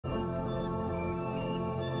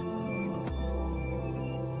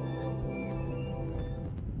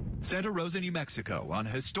Santa Rosa, New Mexico, on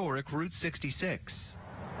historic Route 66,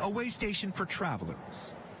 a way station for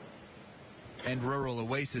travelers and rural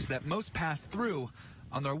oasis that most pass through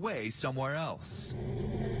on their way somewhere else.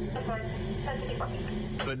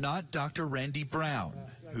 But not Dr. Randy Brown,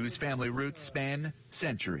 whose family roots span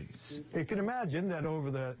centuries. You can imagine that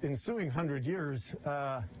over the ensuing 100 years,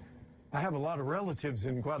 I have a lot of relatives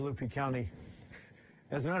in Guadalupe County.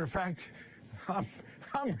 As a matter of fact,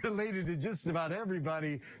 I'm related to just about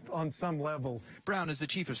everybody on some level. Brown is the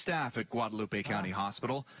chief of staff at Guadalupe County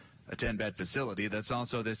Hospital, a 10-bed facility that's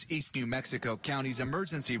also this East New Mexico County's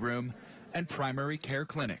emergency room and primary care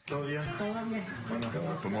clinic.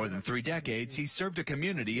 For more than 3 decades, he's served a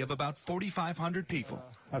community of about 4,500 people.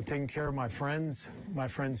 I've taken care of my friends'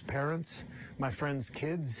 parents, my friends'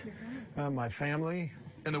 kids, my family.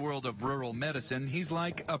 In the world of rural medicine, he's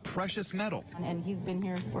like a precious metal. And he's been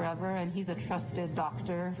here forever, and he's a trusted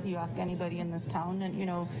doctor. You ask anybody in this town,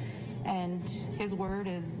 and his word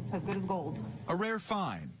is as good as gold. A rare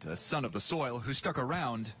find, a son of the soil who stuck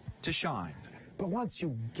around to shine. But once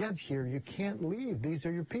you get here, you can't leave. These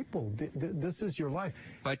are your people. This is your life.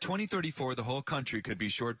 By 2034, the whole country could be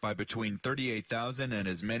short by between 38,000 and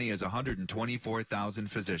as many as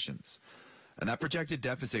 124,000 physicians. And that projected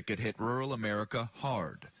deficit could hit rural America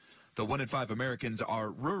hard. Though 1 in 5 Americans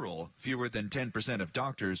are rural, fewer than 10% of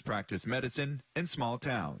doctors practice medicine in small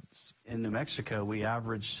towns. In New Mexico, we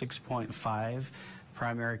average 6.5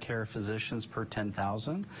 primary care physicians per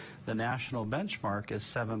 10,000. The national benchmark is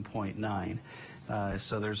 7.9.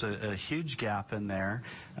 So there's a huge gap in there,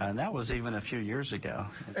 and that was even a few years ago.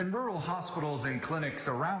 In rural hospitals and clinics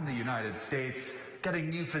around the United States, getting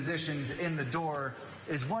new physicians in the door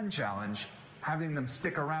is one challenge. Having them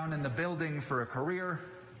stick around in the building for a career,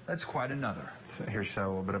 that's quite another. Here she's had a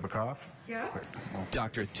little bit of a cough. Yeah.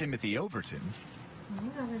 Dr. Timothy Overton.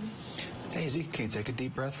 Daisy, can you take a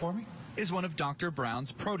deep breath for me? Is one of Dr.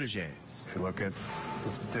 Brown's proteges. If you look at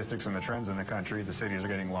the statistics and the trends in the country, the cities are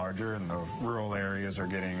getting larger and the rural areas are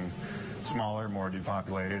getting smaller, more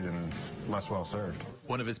depopulated, and less well served.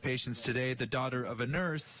 One of his patients today, the daughter of a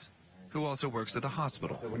nurse who also works at the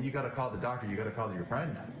hospital. When you got to call the doctor, you got to call your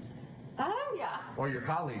friend. Yeah. Or your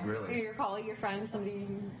colleague, really. Or your colleague, your friend, somebody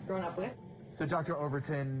you've grown up with. So, Dr.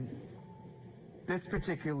 Overton, this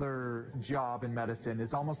particular job in medicine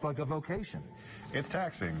is almost like a vocation. It's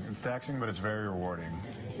taxing. It's taxing, but it's very rewarding.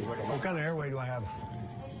 What kind of airway do I have?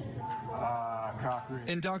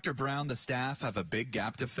 In Dr. Brown, the staff have a big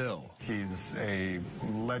gap to fill. He's a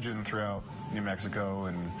legend throughout New Mexico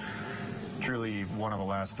and truly one of the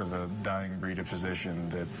last of a dying breed of physician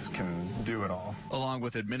that can do it all. Along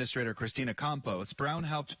with Administrator Christina Campos, Brown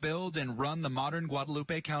helped build and run the modern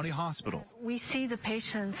Guadalupe County Hospital. We see the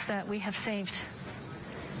patients that we have saved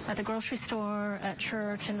at the grocery store, at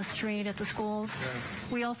church, in the street, at the schools.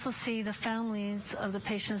 We also see the families of the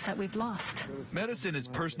patients that we've lost. Medicine is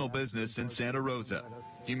personal business in Santa Rosa.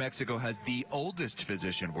 New Mexico has the oldest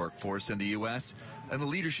physician workforce in the U.S., and the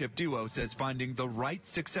leadership duo says finding the right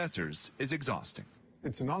successors is exhausting.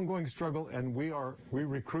 It's an ongoing struggle, and we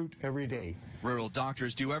recruit every day. Rural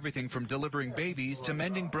doctors do everything from delivering babies to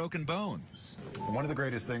mending broken bones. One of the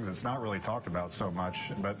greatest things that's not really talked about so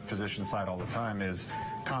much, but physicians cite all the time, is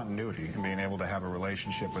continuity and being able to have a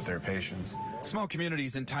relationship with their patients. Small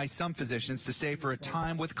communities entice some physicians to stay for a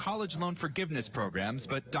time with college loan forgiveness programs,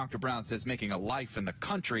 but Dr. Brown says making a life in the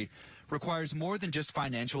country requires more than just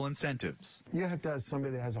financial incentives. You have to have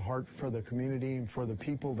somebody that has a heart for the community and for the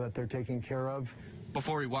people that they're taking care of.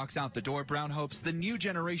 Before he walks out the door, Brown hopes the new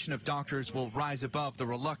generation of doctors will rise above the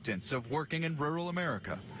reluctance of working in rural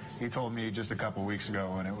America. He told me just a couple weeks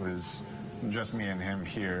ago when it was just me and him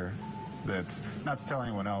here that, not to tell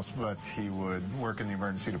anyone else, but he would work in the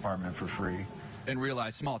emergency department for free. And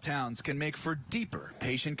realize small towns can make for deeper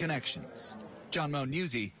patient connections. John Mone,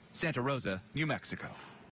 Newsy, Santa Rosa, New Mexico.